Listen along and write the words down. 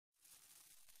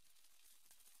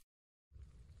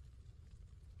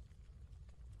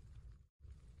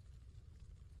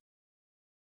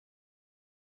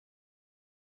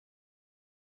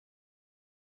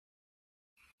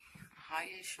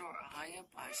Haya Shor Haya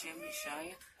Bashem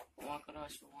Yeshaya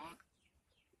Wakadash Wak.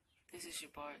 This is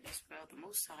Shabar Israel. The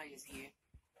Most High is here.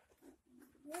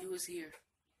 He was here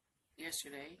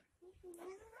yesterday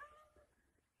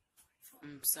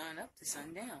from sun up to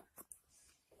sundown.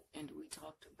 And we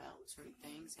talked about certain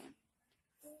things, and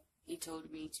he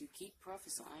told me to keep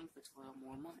prophesying for 12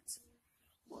 more months.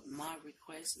 Well, my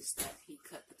request is that he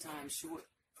cut the time short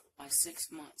by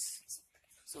 6 months.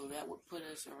 So that would put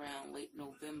us around late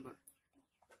November.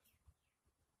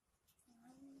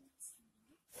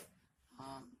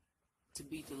 To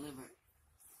be delivered.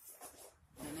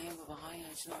 In the name of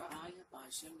Ahaya Shor Ahaya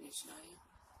Bashem Yeshaya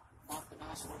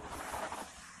Wakadash.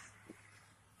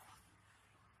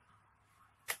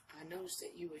 I noticed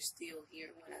that you were still here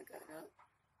when I got up.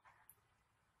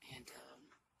 And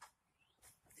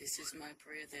this is my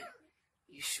prayer that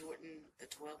you shorten the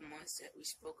 12 months that we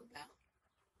spoke about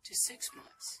to 6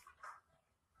 months.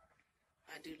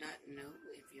 I do not know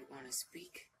if you're going to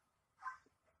speak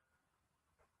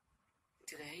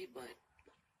today, but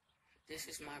this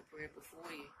is my prayer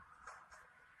before you.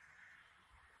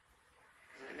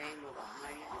 In the name of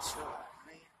Ahaya and Shor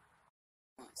Ahaya,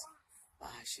 by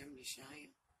Hashem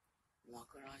Yeshaya,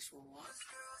 Wakadash will walk,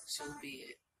 so be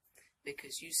it.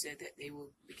 Because you said that they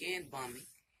will begin bombing,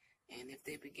 and if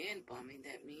they begin bombing,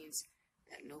 that means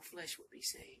that no flesh will be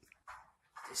saved.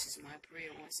 This is my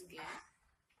prayer once again.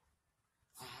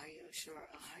 Ahaya Shor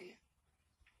Ahaya,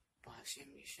 by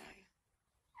Hashem Yeshaya,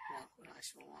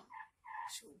 Wakadash will walk,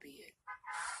 so be it.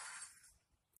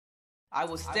 I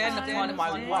will stand upon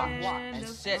my rock and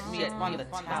set me upon the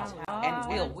tower, and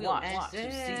will watch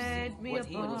to see what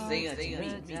he will say unto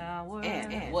me,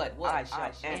 and what I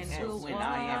shall answer when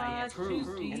I am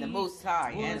approved. And the Most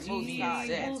High answered me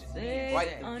and said,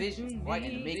 write the vision,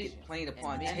 and make it plain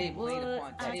upon table,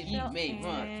 that he may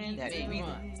run, that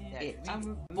readeth it.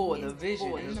 For the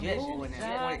vision is yet for an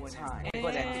appointed time,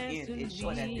 but at the end it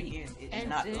shall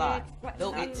not lie.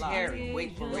 Though it tarry,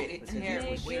 wait for it, because it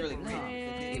will surely come.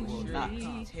 It will not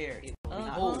tear. It will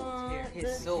behold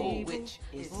his soul, which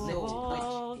is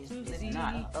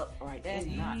not upright,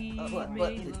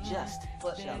 but the just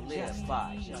shall live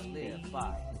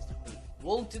by.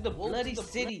 Woe to the bloody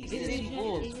cities, it is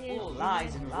full of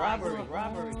lies and robbery.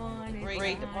 The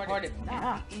prey departed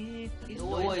not. The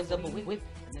noise of the whip,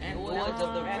 and the noise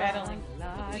of the rattling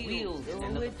of wheels,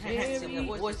 and the prancing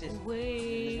of horses, and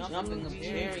the jumping of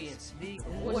chariots. The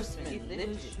horsemen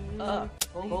lifted up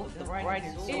both the bright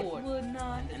sword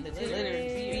and the glittering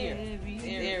spear.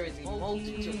 There is a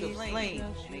multitude of slain,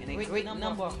 and a great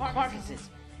number of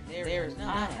carcasses. There is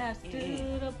not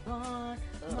end of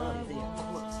their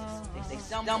corpses. They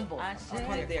stumble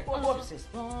upon their corpses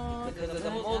because of the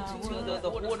multitude of the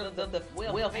horde of the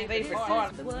well-favored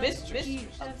part of the mystery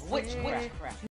of witchcraft.